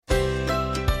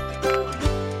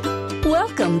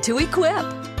Welcome to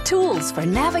Equip, tools for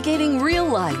navigating real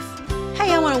life.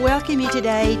 Hey, I want to welcome you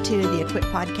today to the Equip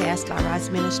Podcast by Arise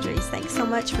Ministries. Thanks so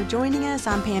much for joining us.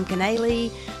 I'm Pam Canale,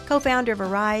 co-founder of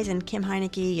Arise, and Kim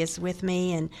Heineke is with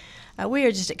me, and we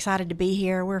are just excited to be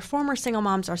here. We're former single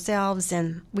moms ourselves,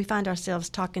 and we find ourselves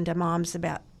talking to moms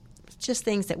about just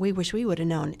things that we wish we would have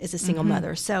known as a single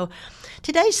mother. So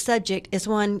today's subject is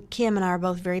one Kim and I are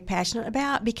both very passionate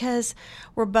about because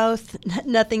we're both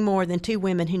nothing more than two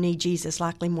women who need Jesus,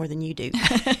 likely more than you do.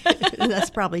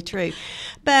 That's probably true.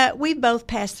 But we both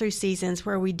passed through seasons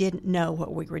where we didn't know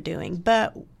what we were doing,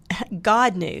 but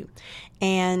God knew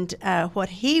and what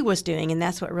He was doing, and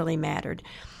that's what really mattered.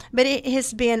 But it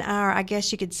has been our, I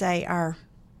guess you could say, our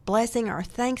blessing, our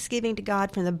thanksgiving to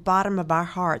God from the bottom of our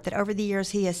heart that over the years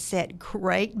He has set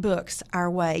great books our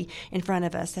way in front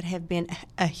of us that have been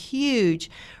a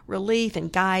huge relief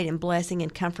and guide and blessing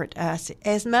and comfort to us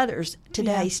as mothers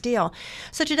today still.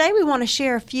 So today we want to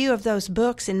share a few of those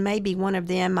books, and maybe one of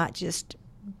them might just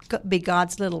be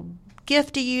God's little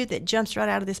gift to you that jumps right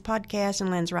out of this podcast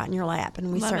and lands right in your lap,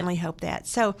 and we certainly hope that.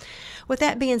 So with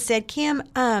that being said, Kim,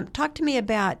 talk to me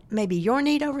about maybe your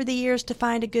need over the years to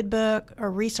find a good book or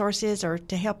resources or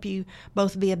to help you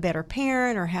both be a better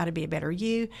parent or how to be a better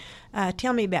you.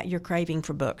 Tell me about your craving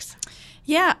for books.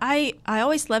 Yeah, I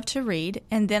always loved to read,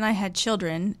 and then I had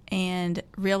children and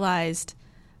realized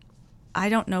I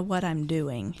don't know what I'm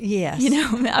doing. Yes. You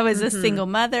know, I was a single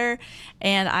mother,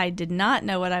 and I did not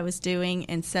know what I was doing,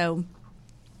 and so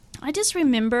I just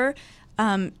remember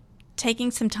taking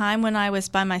some time when I was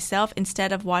by myself,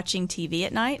 instead of watching TV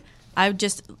at night, I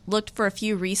just looked for a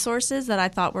few resources that I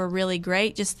thought were really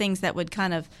great, just things that would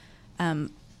kind of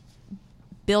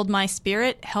build my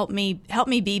spirit, help me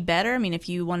be better. I mean, if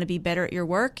you want to be better at your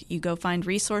work, you go find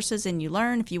resources and you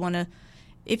learn. If you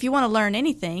want to learn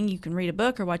anything, you can read a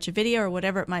book or watch a video or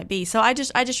whatever it might be. So I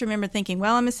just remember thinking,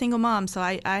 well, I'm a single mom, so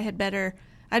I'd better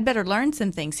learn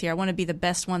some things here. I want to be the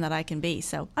best one that I can be.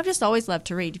 So I've just always loved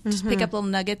to read. Just pick up little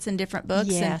nuggets in different books.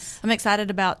 Yes. And I'm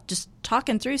excited about just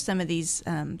talking through some of these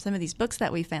books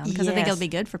that we found, because I think it'll be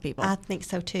good for people. I think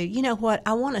so too. You know what?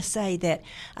 I want to say that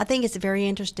I think it's very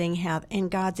interesting how in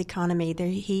God's economy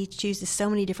He chooses so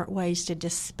many different ways to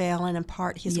dispel and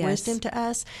impart His wisdom to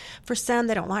us. For some,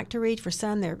 they don't like to read. For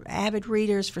some, they're avid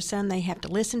readers. For some, they have to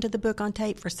listen to the book on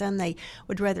tape. For some, they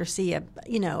would rather see a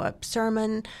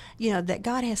sermon. That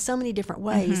God has so many different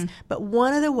ways. But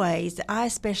one of the ways that I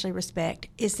especially respect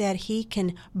is that He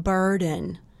can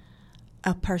burden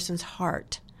a person's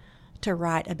heart to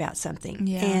write about something.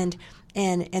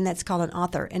 And that's called an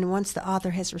author. And once the author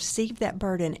has received that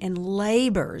burden and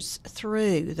labors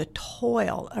through the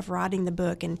toil of writing the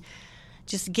book and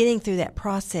just getting through that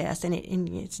process, and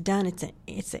it's done.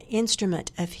 It's an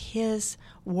instrument of His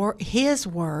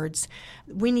words.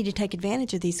 We need to take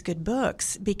advantage of these good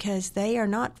books because they are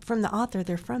not from the author;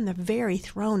 they're from the very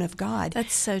throne of God.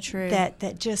 That's so true.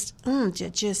 That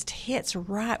just hits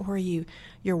right where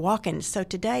you're walking. So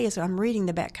today, as I'm reading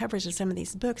the back covers of some of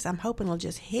these books, I'm hoping it'll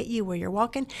just hit you where you're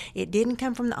walking. It didn't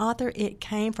come from the author; it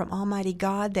came from Almighty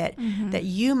God that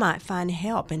you might find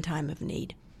help in time of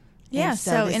need. Yeah,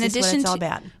 so in addition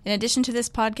to this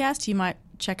podcast, you might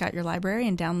check out your library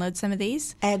and download some of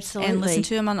these. Absolutely. And listen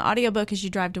to them on the audiobook as you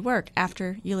drive to work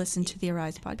after you listen to the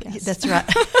Arise podcast. That's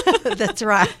right. That's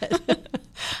right.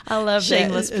 I love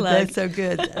shameless that. plug. That's so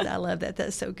good. I love that.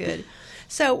 That's so good.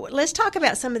 So let's talk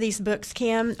about some of these books,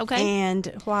 Kim. Okay.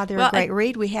 And while they're a great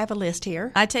read, we have a list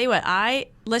here. I tell you what,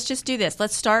 let's just do this.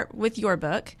 Let's start with your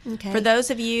book. Okay. For those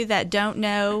of you that don't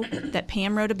know, that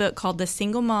Pam wrote a book called The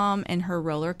Single Mom and Her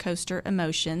Roller Coaster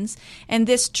Emotions. And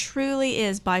this truly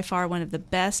is by far one of the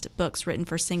best books written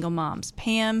for single moms.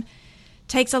 Pam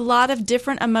takes a lot of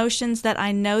different emotions that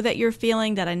I know that you're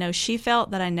feeling, that I know she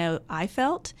felt, that I know I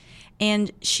felt.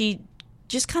 And she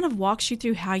just kind of walks you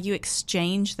through how you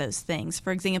exchange those things.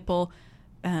 For example,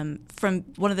 from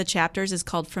one of the chapters is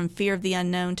called From Fear of the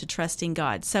Unknown to Trusting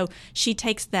God. So she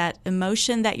takes that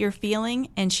emotion that you're feeling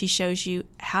and she shows you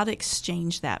how to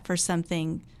exchange that for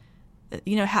something,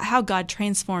 how God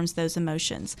transforms those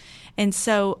emotions. And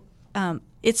so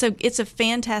it's a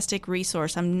fantastic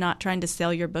resource. I'm not trying to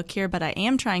sell your book here, but I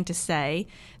am trying to say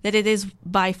that it is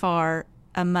by far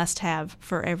a must-have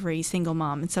for every single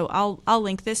mom. And so I'll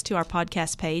link this to our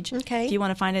podcast page. Okay. If you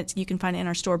want to find it, you can find it in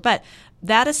our store. But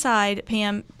that aside,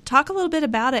 Pam, talk a little bit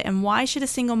about it and why should a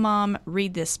single mom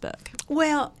read this book?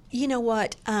 Well, you know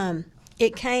what?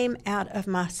 It came out of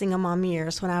my single mom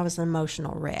years when I was an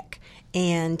emotional wreck.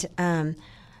 And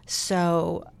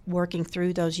so working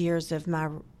through those years of my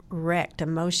wrecked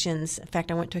emotions. In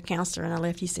fact, I went to a counselor and I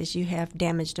left. He says, "You have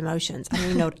damaged emotions." I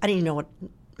didn't even know what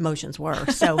emotions were.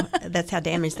 So that's how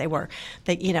damaged they were.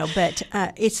 But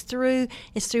it's through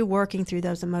working through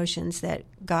those emotions that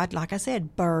God, like I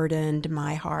said, burdened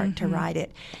my heart to write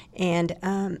it. And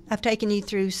I've taken you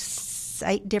through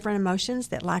 8 different emotions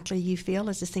that likely you feel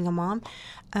as a single mom.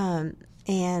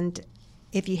 And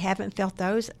if you haven't felt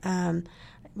those,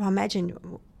 imagine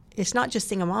it's not just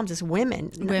single moms, it's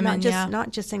women.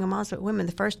 Not just single moms, but women.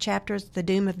 The first chapter is the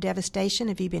doom of devastation.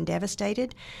 Have you been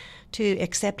devastated? To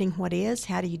accepting what is.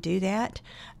 How do you do that?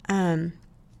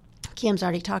 Kim's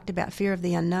already talked about fear of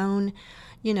the unknown.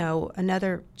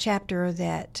 Another chapter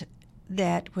that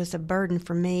was a burden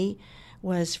for me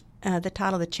was the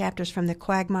title of the chapter is From the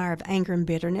Quagmire of Anger and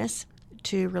Bitterness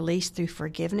to Release Through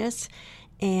Forgiveness.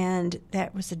 And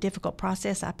that was a difficult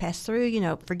process I passed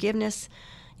through. Forgiveness,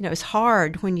 it's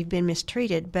hard when you've been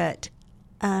mistreated, but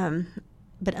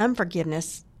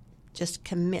unforgiveness just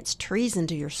commits treason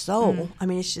to your soul. I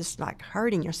mean, it's just like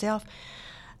hurting yourself.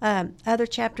 Other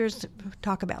chapters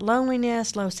talk about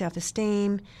loneliness, low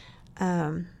self-esteem.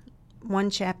 One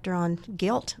chapter on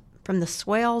guilt, from the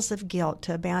swells of guilt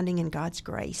to abounding in God's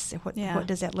grace. What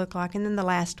does that look like? And then the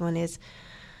last one is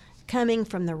coming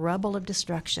from the rubble of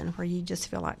destruction, where you just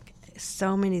feel like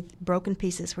so many broken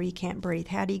pieces where you can't breathe.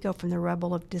 How do you go from the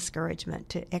rubble of discouragement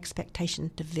to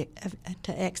expectation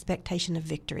of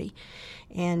victory?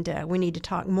 And we need to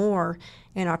talk more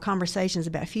in our conversations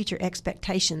about future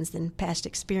expectations than past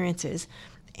experiences.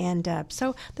 And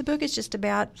so the book is just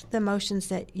about the emotions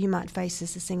that you might face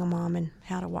as a single mom and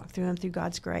how to walk through them through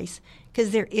God's grace,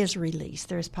 because there is release.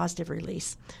 There is positive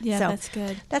release. Yeah, so that's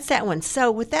good. That's that one.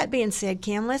 So with that being said,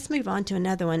 Kim, let's move on to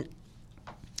another one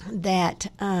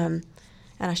that, and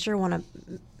I sure want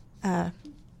to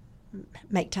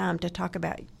make time to talk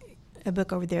about a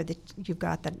book over there that you've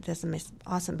got that's the most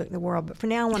awesome book in the world. But for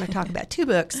now, I want to talk about 2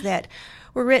 books that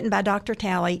were written by Dr.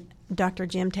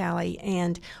 Jim Talley,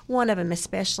 and one of them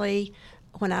especially,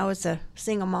 when I was a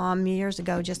single mom years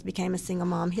ago, just became a single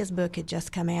mom, his book had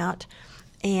just come out,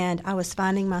 and I was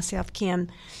finding myself, Kim,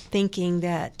 thinking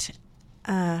that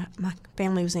my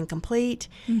family was incomplete,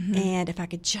 and if I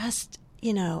could just,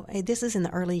 this is in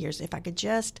the early years, if I could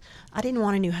just, I didn't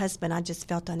want a new husband, I just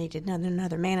felt I needed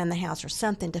another man in the house or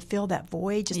something to fill that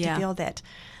void, to feel that,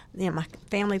 my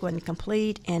family wasn't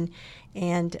complete, and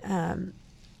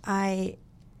I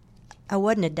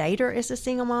wasn't a dater as a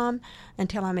single mom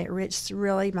until I met Rich,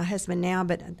 really, my husband now,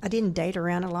 but I didn't date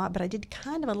around a lot, but I did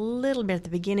kind of a little bit at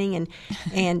the beginning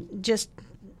and just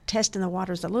testing the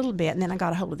waters a little bit, and then I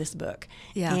got a hold of this book.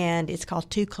 Yeah. And it's called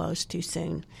Too Close, Too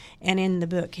Soon. And in the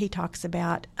book, he talks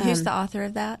about... Who's the author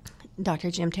of that?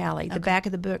 Dr. Jim Talley. The back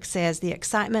of the book says the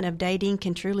excitement of dating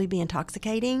can truly be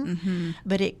intoxicating,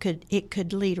 but it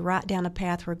could lead right down a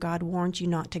path where God warns you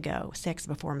not to go, sex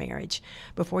before marriage.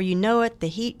 Before you know it, the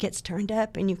heat gets turned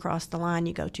up and you cross the line,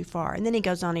 you go too far. And then he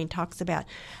goes on and talks about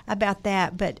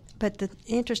that. But the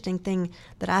interesting thing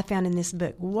that I found in this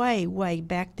book way, way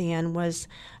back then was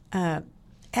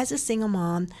as a single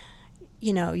mom,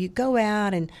 you go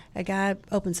out and a guy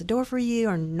opens the door for you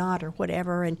or not or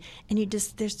whatever, and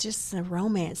there's just a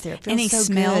romance there. It feels and he so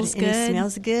smells good. And he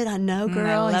smells good. I know,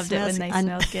 girl. I loved it when they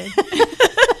smelled good.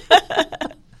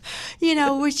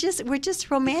 We're just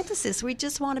romanticists. We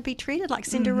just want to be treated like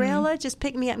Cinderella. Just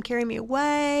pick me up and carry me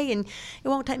away, and it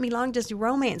won't take me long just to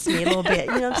romance me a little bit.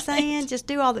 You know what I'm saying? Just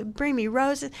do bring me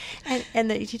roses.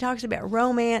 And he talks about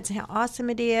romance and how awesome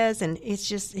it is, and it's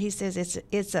just, he says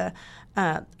it's a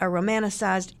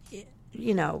romanticized,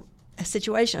 a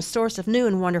situation, a source of new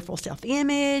and wonderful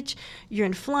self-image. You're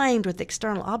inflamed with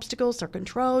external obstacles or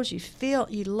controls.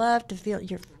 You love to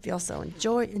feel so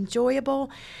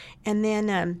enjoyable, and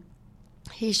then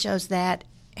he shows that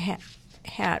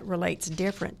how it relates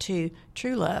different to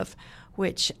true love,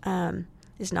 which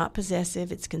is not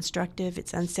possessive. It's constructive.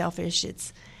 It's unselfish.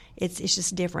 It's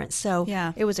just different. So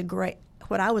It was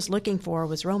what I was looking for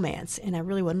was romance, and I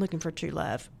really wasn't looking for true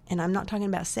love. And I'm not talking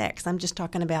about sex. I'm just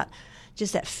talking about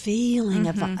just that feeling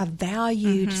of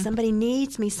valued. Somebody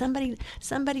needs me.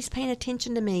 Somebody's paying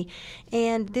attention to me.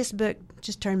 And this book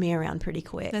just turned me around pretty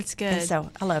quick. That's good. And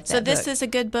so I love that. So this is a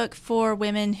good book for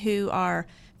women who are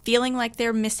feeling like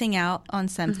they're missing out on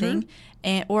something,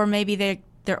 or maybe they're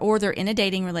in a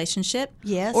dating relationship.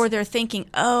 Yes. Or they're thinking,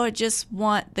 I just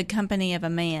want the company of a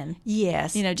man.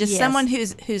 Yes. Someone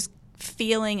who's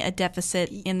feeling a deficit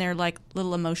in their like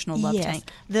little emotional love tank.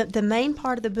 The main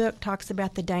part of the book talks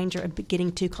about the danger of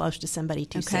getting too close to somebody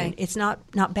too soon. It's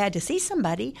not bad to see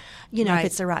somebody, if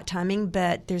it's the right timing,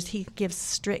 but he gives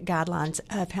strict guidelines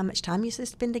of how much time you should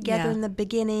spend together in the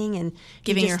beginning and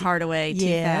giving your heart away too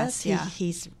fast.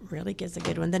 He's really gives a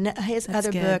good one. His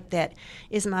other book that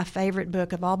is my favorite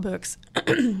book of all books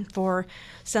for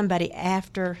somebody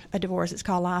after a divorce. It's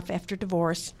called Life After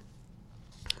Divorce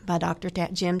by Dr.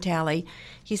 Jim Talley.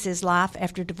 He says, life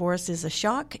after divorce is a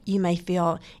shock. You may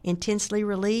feel intensely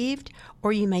relieved,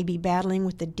 or you may be battling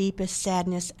with the deepest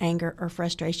sadness, anger, or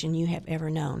frustration you have ever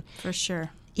known. For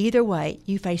sure. Either way,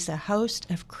 you face a host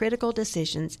of critical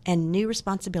decisions and new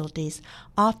responsibilities,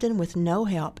 often with no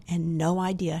help and no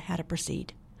idea how to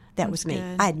proceed. That was me.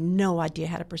 Good. I had no idea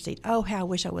how to proceed. Oh, how I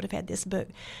wish I would have had this book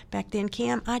back then,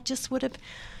 Kim.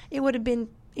 It would have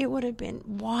been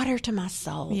water to my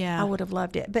soul. Yeah. I would have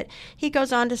loved it. But he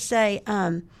goes on to say,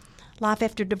 life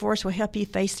after divorce will help you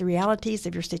face the realities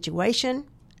of your situation,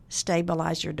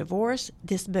 stabilize your divorce.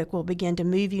 This book will begin to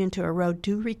move you into a road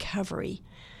to recovery.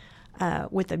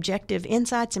 With objective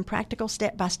insights and practical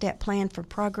step-by-step plan for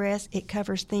progress. It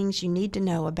covers things you need to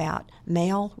know about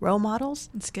male role models.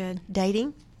 That's good.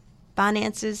 Dating,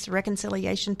 finances,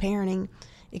 reconciliation, parenting,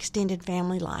 extended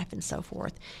family life, and so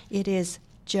forth. It is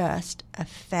just a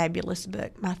fabulous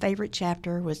book. My favorite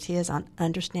chapter was his on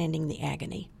understanding the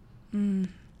agony.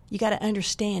 You got to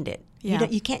understand it. Yeah.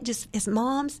 You can't just, as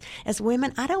moms, as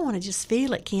women, I don't want to just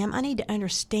feel it, Kim. I need to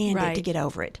understand it to get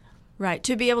over it. Right,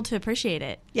 to be able to appreciate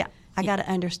it. Yeah, I got to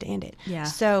understand it. Yeah.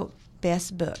 So,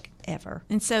 best book ever.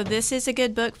 And so this is a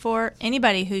good book for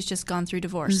anybody who's just gone through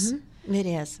divorce. Mm-hmm. It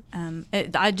is.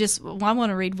 I want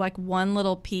to read like one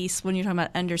little piece when you're talking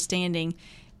about understanding.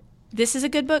 This is a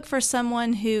good book for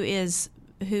someone who's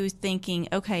thinking,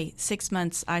 okay, 6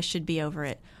 months, I should be over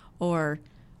it, or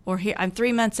here I'm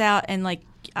 3 months out, and like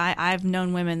I've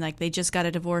known women like they just got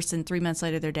a divorce and 3 months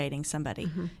later they're dating somebody.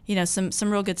 Some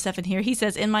real good stuff in here. He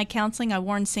says, in my counseling, I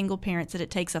warn single parents that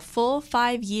it takes a full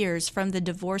 5 years from the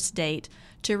divorce date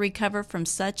to recover from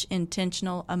such intense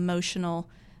emotional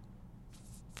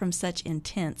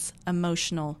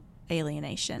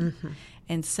alienation.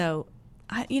 And so,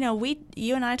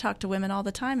 you and I talk to women all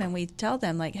the time, and we tell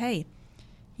them like, hey,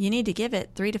 you need to give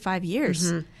it 3 to 5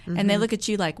 years. And they look at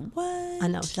you like, what? I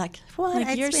know. Like, what?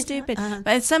 Like, you're stupid.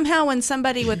 But somehow when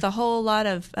somebody with a whole lot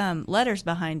of letters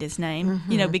behind his name,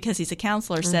 because he's a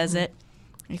counselor, says it,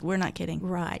 like, we're not kidding.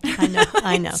 Right. I know.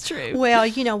 I know. It's true. Well,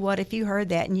 you know what? If you heard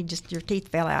that and your teeth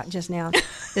fell out just now,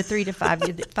 the 3 to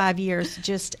 5 years,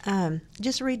 just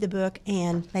read the book,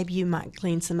 and maybe you might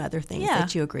glean some other things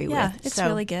that you agree with. Yeah, it's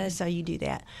really good. So you do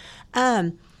that.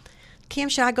 Kim,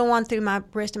 should I go on through my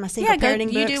rest of my single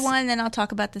parenting books? You do one, then I'll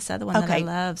talk about this other one that I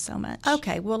love so much.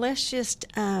 Okay, well, let's just,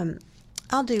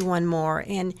 I'll do one more.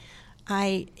 And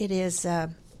it is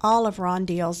all of Ron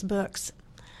Deal's books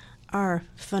are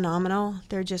phenomenal.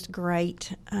 They're just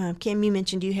great. Kim, you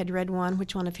mentioned you had read one.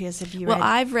 Which one of his have you read? Well,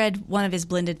 I've read one of his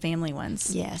blended family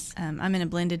ones. Yes. I'm in a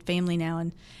blended family now,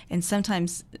 and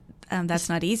sometimes that's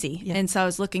not easy. Yeah. And so I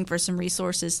was looking for some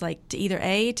resources like to either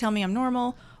A, tell me I'm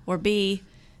normal, or B,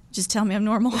 just tell me I'm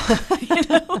normal.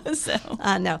 So.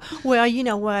 I know. Well, you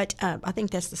know what? I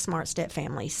think that's the Smart Step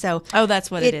Family. So that's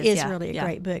what it is. It is really a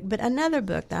great book. But another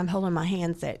book that I'm holding in my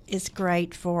hands that is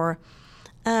great for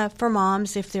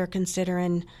moms if they're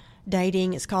considering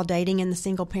dating. It's called Dating and the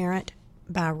Single Parent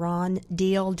by Ron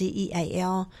Deal,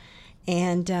 Deal.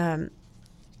 And it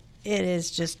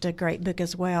is just a great book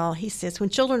as well. He says, when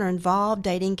children are involved,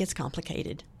 dating gets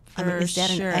complicated. Is that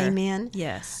an amen?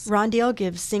 Yes. Ron Deal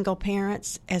gives single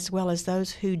parents, as well as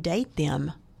those who date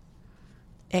them,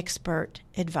 expert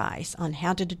advice on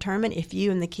how to determine if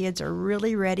you and the kids are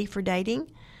really ready for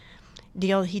dating.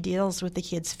 He deals with the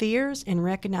kids' fears and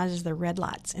recognizes the red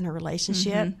lights in a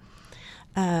relationship.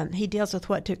 He deals with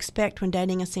what to expect when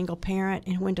dating a single parent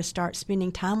and when to start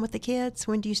spending time with the kids.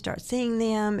 When do you start seeing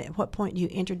them? At what point do you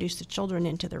introduce the children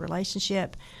into the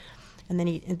relationship? And then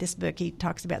in this book, he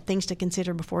talks about things to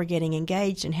consider before getting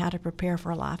engaged and how to prepare for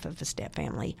a life of a step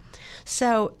family.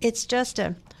 So it's just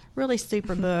a really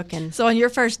super book. And so on your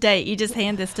first date, you just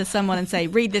hand this to someone and say,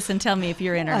 read this and tell me if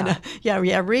you're in or not.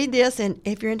 Yeah, read this, and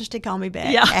if you're interested, call me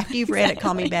back. Yeah, after you've read it,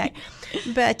 call me back.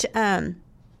 But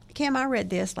Kim, I read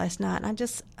this last night,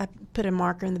 and I put a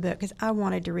marker in the book because I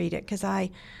wanted to read it because I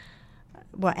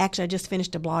just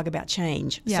finished a blog about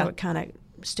change, so it kind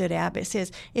of stood out. But it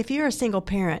says, if you're a single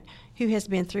parent who has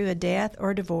been through a death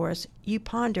or divorce, you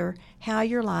ponder how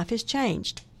your life has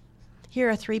changed. Here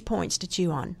are 3 points to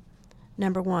chew on.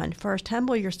 Number 1, first,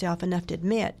 humble yourself enough to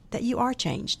admit that you are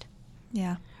changed.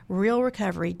 Yeah. real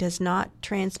recovery does not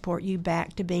transport you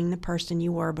back to being the person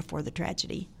you were before the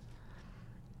tragedy.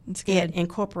 That's good. It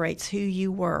incorporates who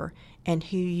you were and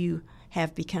who you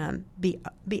have become. Be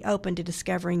open to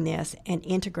discovering this and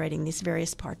integrating these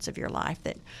various parts of your life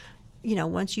that,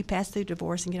 once you pass through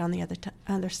divorce and get on the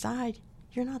other side,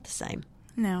 you're not the same.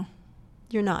 No.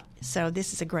 You're not. So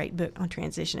this is a great book on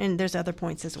transition. And there's other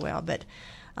points as well. But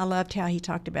I loved how he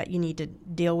talked about you need to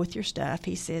deal with your stuff.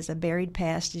 He says a buried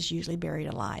past is usually buried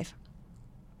alive.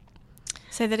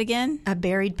 Say that again? A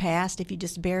buried past, if you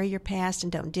just bury your past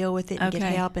and don't deal with it and get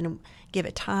help and give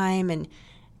it time and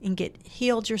get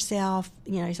healed yourself,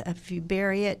 if you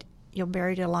bury it, you'll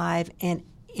bury it alive. And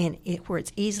where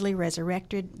it's easily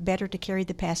resurrected, better to carry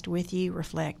the past with you,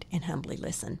 reflect, and humbly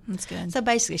listen. That's good. So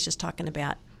basically it's just talking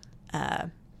about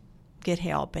get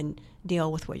help and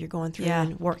deal with what you're going through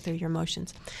and work through your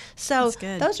emotions. So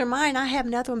those are mine. I have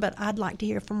another one, but I'd like to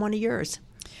hear from one of yours.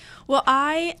 Well,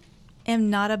 I am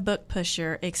not a book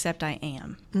pusher, except I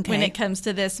am when it comes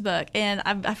to this book. And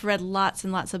I've read lots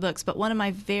and lots of books, but one of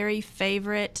my very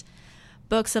favorite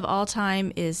books of all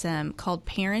time is called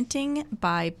Parenting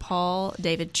by Paul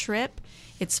David Tripp.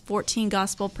 It's 14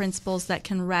 gospel principles that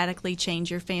can radically change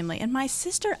your family. And my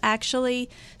sister actually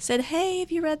said, hey,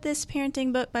 have you read this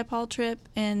parenting book by Paul Tripp?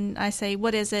 And I say,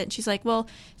 what is it? And she's like, well,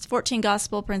 it's 14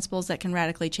 gospel principles that can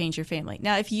radically change your family.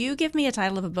 Now, if you give me a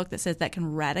title of a book that says that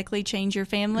can radically change your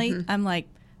family, I'm like,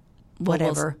 well,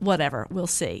 whatever, we'll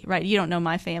see, right? You don't know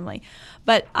my family.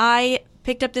 But I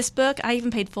picked up this book. I even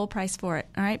paid full price for it,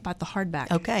 all right? Bought the hardback.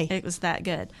 Okay. It was that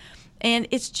good. And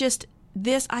it's just...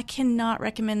 I cannot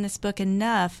recommend this book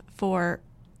enough for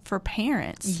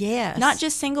parents. Yes. Not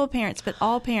just single parents, but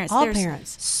all parents. All There's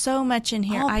parents. so much in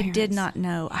here I did not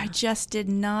know. I just did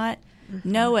not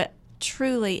know it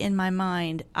truly in my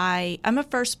mind. I'm a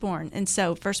firstborn, and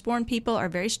so firstborn people are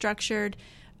very structured,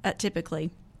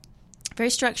 typically. Very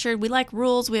structured. We like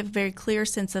rules. We have a very clear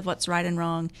sense of what's right and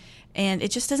wrong. And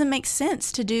it just doesn't make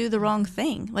sense to do the wrong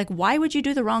thing. Like, why would you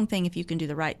do the wrong thing if you can do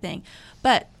the right thing?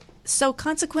 But so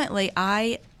consequently,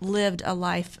 I lived a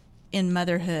life in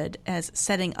motherhood as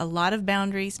setting a lot of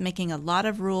boundaries, making a lot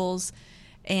of rules,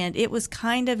 and it was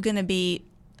kind of going to be,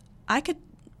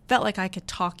 felt like I could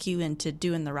talk you into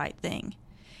doing the right thing.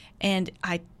 And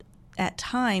I, at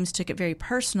times, took it very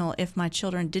personal if my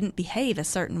children didn't behave a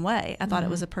certain way. I thought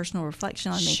it was a personal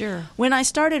reflection on me. Sure. When I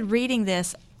started reading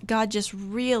this, God just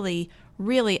really,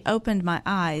 really opened my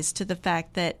eyes to the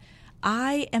fact that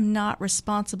I am not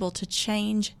responsible to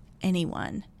change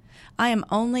anyone. I am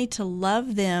only to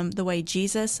love them the way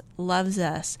Jesus loves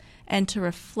us and to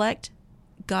reflect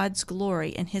God's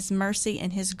glory and His mercy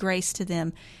and His grace to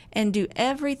them and do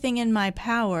everything in my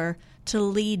power to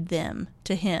lead them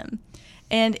to Him.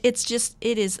 And it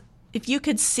is, if you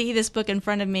could see this book in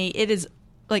front of me, it is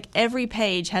like every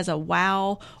page has a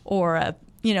wow or a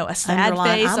sad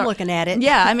face. I'm looking at it.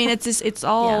 Yeah, I mean, it's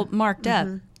all marked up.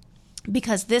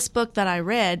 Because this book that I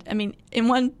read, I mean, in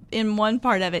one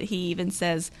part of it, he even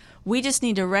says, we just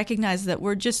need to recognize that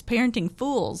we're just parenting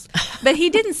fools. But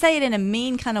he didn't say it in a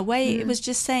mean kind of way. It was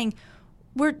just saying,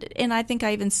 and I think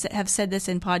I even have said this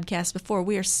in podcasts before,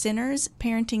 we are sinners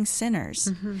parenting sinners.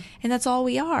 And that's all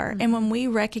we are. And when we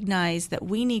recognize that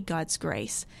we need God's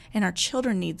grace and our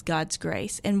children need God's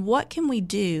grace, and what can we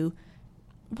do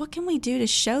to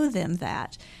show them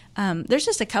that? There's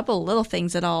just a couple little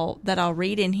things that I'll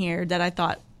read in here that I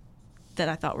thought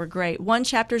were great. One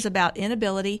chapter is about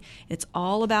inability. It's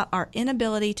all about our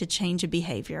inability to change a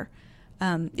behavior.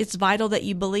 It's vital that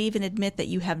you believe and admit that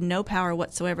you have no power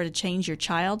whatsoever to change your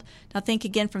child. Now think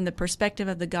again from the perspective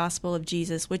of the gospel of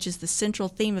Jesus, which is the central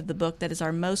theme of the book that is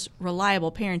our most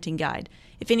reliable parenting guide.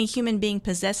 If any human being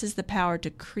possesses the power to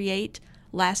create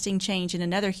lasting change in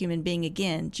another human being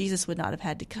again, Jesus would not have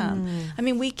had to come. I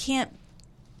mean, we can't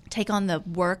take on the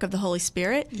work of the Holy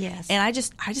Spirit. Yes. And I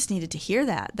just needed to hear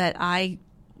that I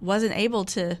wasn't able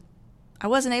to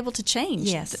change.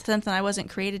 Yes. Something I wasn't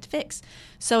created to fix.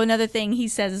 So another thing he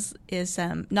says is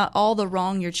not all the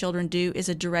wrong your children do is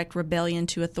a direct rebellion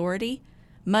to authority.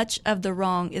 Much of the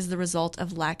wrong is the result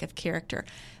of lack of character.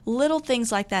 Little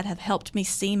things like that have helped me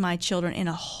see my children in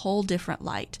a whole different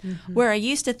light. Where I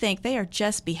used to think they are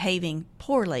just behaving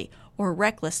poorly or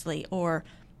recklessly or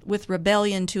with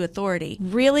rebellion to authority,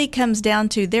 really comes down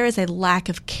to there is a lack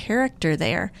of character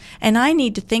there. And I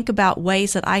need to think about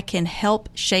ways that I can help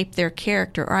shape their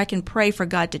character, or I can pray for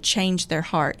God to change their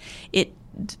heart.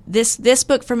 This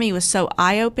book for me was so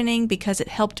eye-opening because it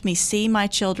helped me see my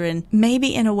children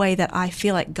maybe in a way that I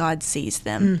feel like God sees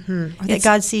them. Or that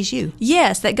God sees you.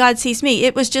 Yes, that God sees me.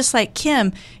 It was just like,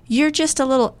 Kim, you're just a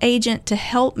little agent to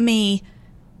help me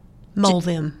Mold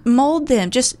them. Mold them.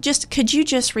 Just could you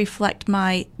just reflect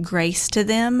my grace to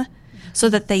them so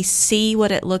that they see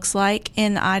what it looks like?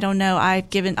 And I don't know, I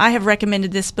have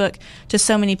recommended this book to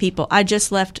so many people. I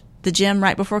just left the gym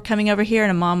right before coming over here,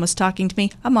 and a mom was talking to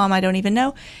me, a mom I don't even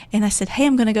know, and I said, hey,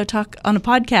 I'm going to go talk on a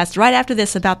podcast right after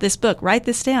this about this book. Write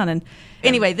this down. And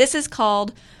anyway, this is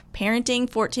called Parenting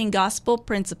 14 Gospel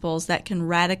Principles That Can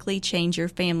Radically Change Your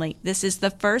Family. This is the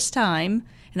first time,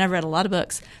 and I've read a lot of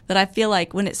books, that I feel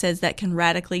like when it says that can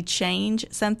radically change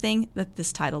something, that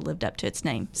this title lived up to its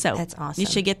name. So that's awesome. You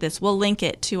should get this. We'll link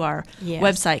it to our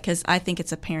website because I think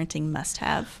it's a parenting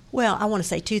must-have. Well, I want to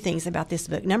say two things about this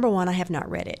book. Number one, I have not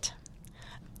read it.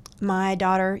 My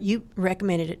daughter, you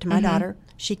recommended it to my daughter.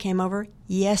 She came over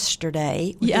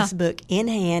yesterday with this book in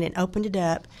hand and opened it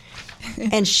up.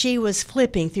 And she was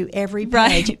flipping through every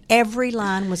page. Right. Every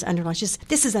line was underlined. She's,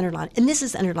 this is underlined, and this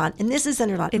is underlined, and this is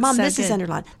underlined. It's Mom, so this is good.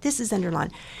 underlined. This is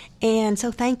underlined. And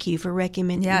so thank you for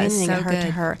recommending so her good.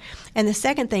 to her. And the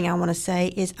second thing I want to say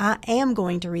is I am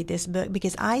going to read this book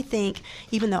because I think,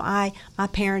 even though my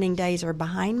parenting days are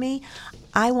behind me,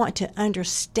 I want to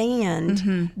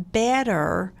understand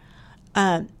better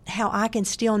how I can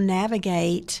still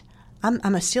navigate.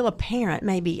 I'm still a parent,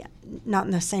 maybe not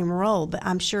in the same role, but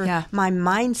I'm sure my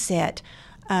mindset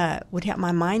would help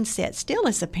my mindset still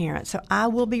as a parent. So I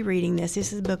will be reading this.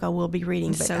 This is a book I will be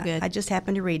reading. But so good. I just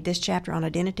happened to read this chapter on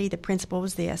identity. The principle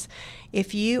was this: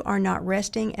 if you are not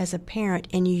resting as a parent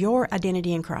in your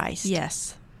identity in Christ,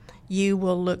 Yes. you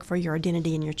will look for your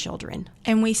identity in your children.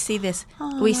 And we see this.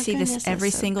 My goodness, every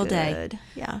that's so single day. good.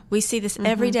 Yeah. We see this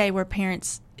every day where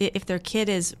parents, if their kid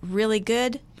is really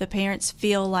good, the parents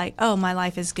feel like, oh, my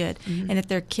life is good. And if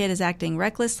their kid is acting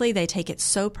recklessly, they take it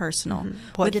so personal.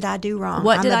 What did I do wrong?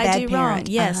 What I'm did a I bad do parent. wrong?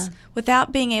 Yes.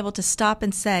 Without being able to stop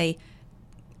and say,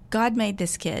 God made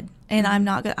this kid, and I'm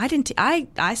not good.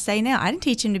 I say now, I didn't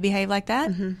teach him to behave like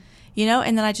that. You know,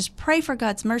 and then I just pray for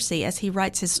God's mercy as he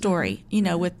writes his story, you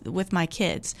know, with my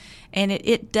kids. And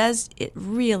it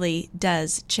really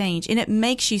does change. And it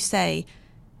makes you say,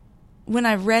 when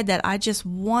I read that, I just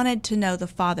wanted to know the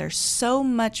Father so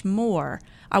much more.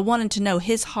 I wanted to know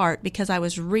his heart because I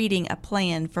was reading a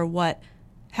plan for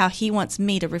how he wants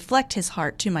me to reflect his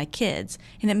heart to my kids.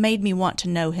 And it made me want to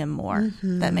know him more.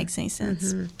 If that makes any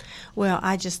sense. Well,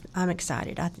 I'm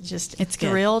excited. It's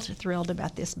good. thrilled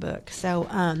about this book.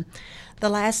 So the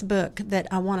last book that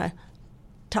I want to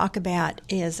talk about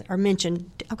mention,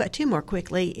 I've got two more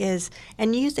quickly,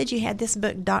 and you said you had this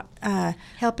book,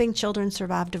 Helping Children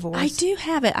Survive Divorce. I do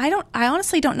have it. I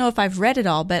honestly don't know if I've read it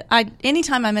all, but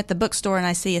anytime I'm at the bookstore and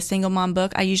I see a single mom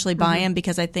book, I usually buy them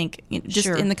because I think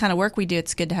in the kind of work we do,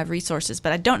 it's good to have resources,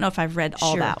 but I don't know if I've read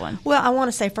all that one. Well, I want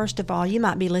to say, first of all, you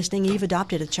might be listening, you've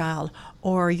adopted a child,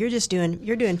 or you're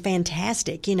doing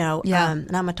fantastic, you know,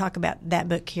 and I'm going to talk about that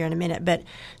book here in a minute, but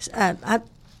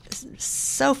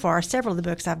so far, several of the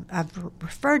books I've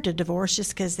referred to divorce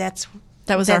just because that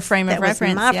was our frame of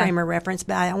reference. That was my frame of reference.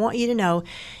 But I want you to know,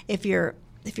 if you're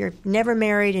never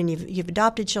married and you've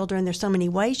adopted children, there's so many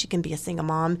ways you can be a single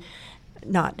mom,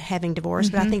 not having divorce.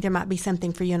 But I think there might be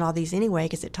something for you in all these anyway,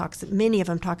 because many of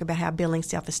them talk about how building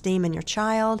self-esteem in your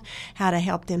child, how to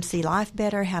help them see life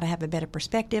better, how to have a better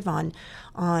perspective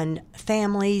on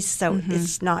families. So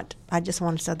it's not. I just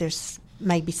want to. So there's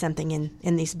maybe something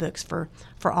in these books for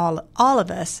all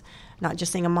of us, not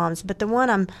just single moms. But the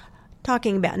one I'm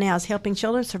talking about now is Helping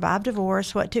Children Survive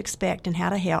Divorce, What to Expect and How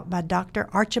to Help by Dr.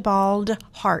 Archibald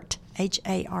Hart,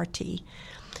 H-A-R-T.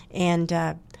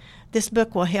 And this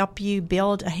book will help you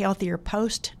build a healthier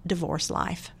post-divorce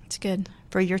life. It's good.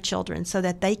 For your children, so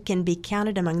that they can be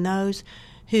counted among those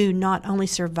who not only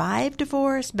survived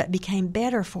divorce, but became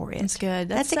better for it. That's good.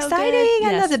 That's so exciting. Good.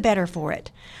 I Yes. love the better for it.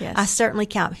 Yes. I certainly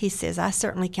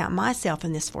count myself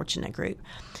in this fortunate group.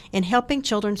 In Helping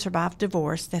Children Survive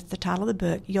Divorce, that's the title of the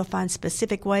book, you'll find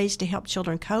specific ways to help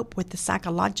children cope with the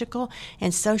psychological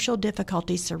and social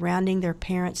difficulties surrounding their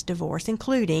parents' divorce,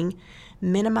 including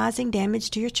minimizing damage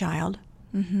to your child,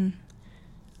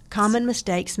 common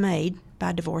mistakes made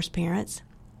by divorced parents,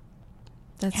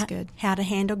 That's good. how to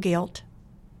handle guilt,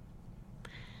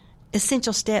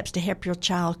 essential steps to help your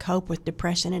child cope with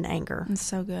depression and anger, It's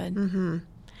so good.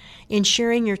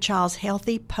 ensuring your child's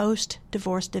healthy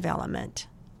post-divorce development.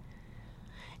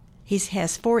 He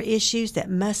has 4 issues that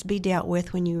must be dealt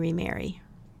with when you remarry.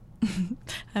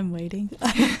 I'm waiting.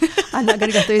 I'm not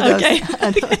going to go through those.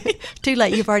 Okay. Too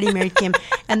late. You've already married Kim.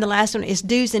 And the last one is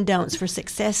do's and don'ts for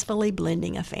successfully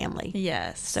blending a family.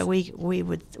 Yes. So we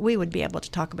would be able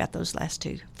to talk about those last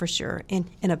 2 for sure in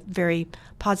a very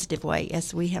positive way,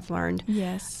 as we have learned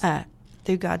Yes.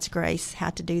 through God's grace how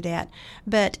to do that.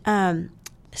 But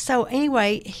So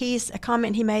anyway, a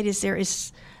comment he made is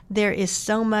there is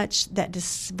so much that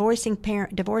divorcing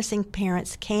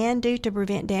parents can do to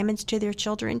prevent damage to their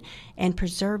children and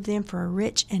preserve them for a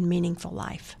rich and meaningful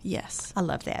life. Yes. I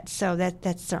love that. So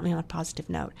that's certainly on a positive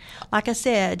note. Like I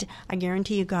said, I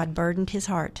guarantee you God burdened his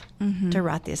heart to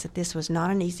write this, that this was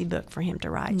not an easy book for him to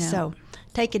write. No. So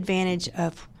take advantage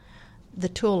of the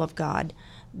tool of God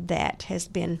that has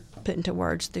been put into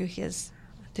words through his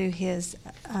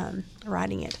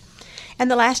writing it.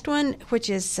 And the last one, which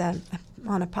is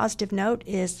on a positive note,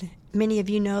 is many of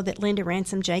you know that Linda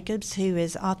Ransom Jacobs, who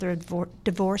is author of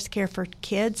Divorce Care for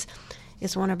Kids,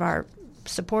 is one of our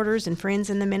supporters and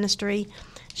friends in the ministry.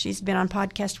 She's been on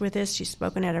podcast with us. She's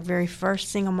spoken at our very first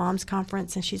Single Moms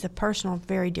Conference, and she's a personal,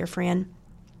 very dear friend.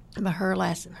 But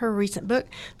her recent book,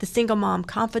 The Single Mom,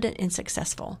 Confident and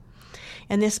Successful.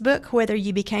 In this book, whether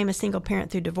you became a single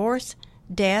parent through divorce,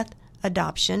 death,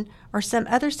 adoption, or some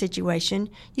other situation,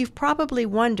 you've probably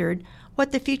wondered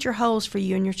what the future holds for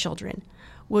you and your children.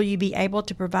 Will you be able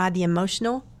to provide the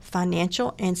emotional,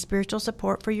 financial, and spiritual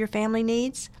support for your family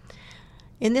needs?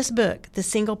 In this book, The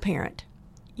Single Parent,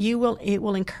 it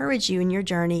will encourage you in your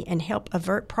journey and help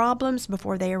avert problems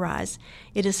before they arise.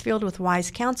 It is filled with wise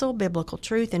counsel, biblical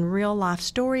truth, and real-life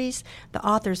stories, the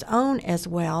author's own as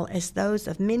well as those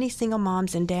of many single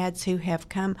moms and dads who have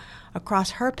come across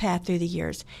her path through the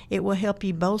years. It will help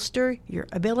you bolster your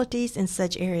abilities in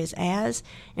such areas as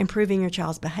improving your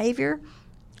child's behavior.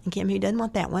 And Kim, who doesn't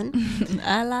want that one?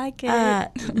 I like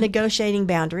it. Negotiating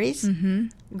boundaries,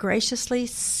 graciously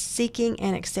seeking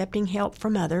and accepting help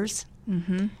from others,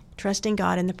 trusting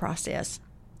God in the process.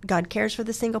 God cares for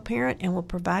the single parent and will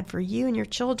provide for you and your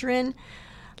children.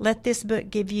 Let this book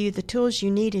give you the tools you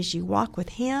need as you walk with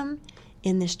Him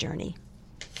in this journey.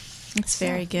 It's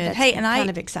very good. That's Hey, and kind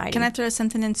of exciting. Can I throw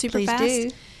something in super Please fast?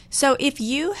 do. So if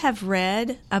you have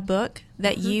read a book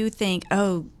that you think,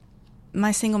 oh,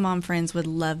 my single mom friends would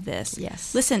love this.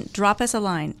 Yes. Listen, drop us a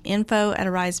line,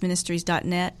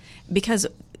 info@ariseministries.net, because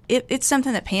it's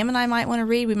something that Pam and I might want to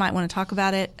read. We might want to talk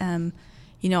about it, on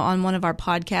one of our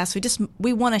podcasts.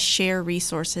 We want to share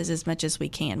resources as much as we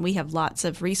can. We have lots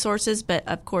of resources, but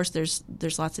of course there's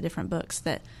lots of different books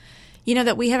that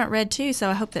we haven't read too. So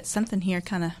I hope that something here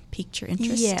kind of piqued your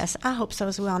interest. Yes, I hope so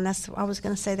as well. And I was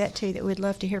going to say that too, that we'd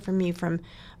love to hear from you from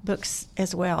books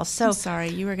as well. So I'm sorry,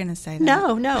 you were going to say that.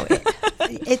 No,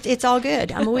 it's all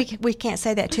good. I mean, we can't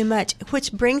say that too much,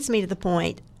 which brings me to the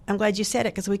point. I'm glad you said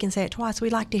it because we can say it twice.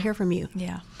 We'd like to hear from you.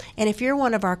 Yeah. And if you're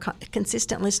one of our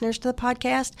consistent listeners to the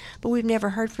podcast, but we've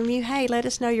never heard from you, hey, let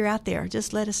us know you're out there.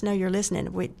 Just let us know you're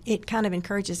listening. It kind of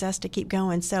encourages us to keep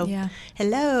going. So,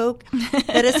 Hello,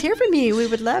 let us hear from you. We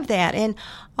would love that. And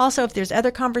also, if there's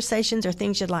other conversations or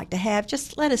things you'd like to have,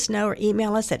 just let us know or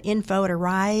email us at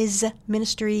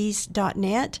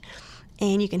info@ariseministries.net.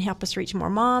 And you can help us reach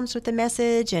more moms with the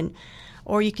message,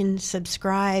 or you can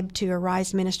subscribe to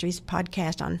Arise Ministries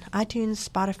podcast on iTunes,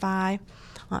 Spotify,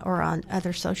 or on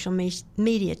other social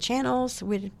media channels.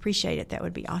 We'd appreciate it. That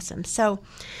would be awesome. So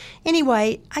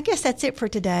anyway, I guess that's it for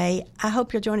today. I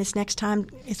hope you'll join us next time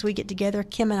as we get together.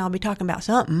 Kim and I will be talking about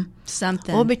something.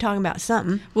 We'll be talking about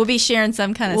something. We'll be sharing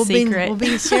some kind of secret. We'll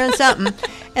be sharing something.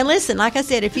 And listen, like I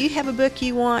said, if you have a book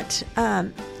you want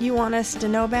us to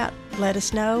know about, let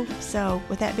us know. So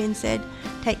with that being said,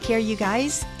 take care, you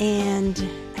guys, and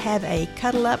have a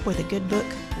cuddle up with a good book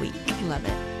week. Love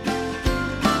it.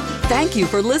 Thank you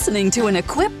for listening to an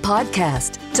Equip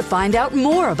podcast. To find out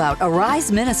more about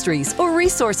Arise Ministries or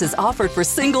resources offered for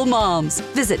single moms,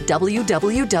 visit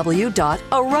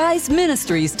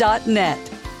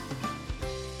www.ariseministries.net.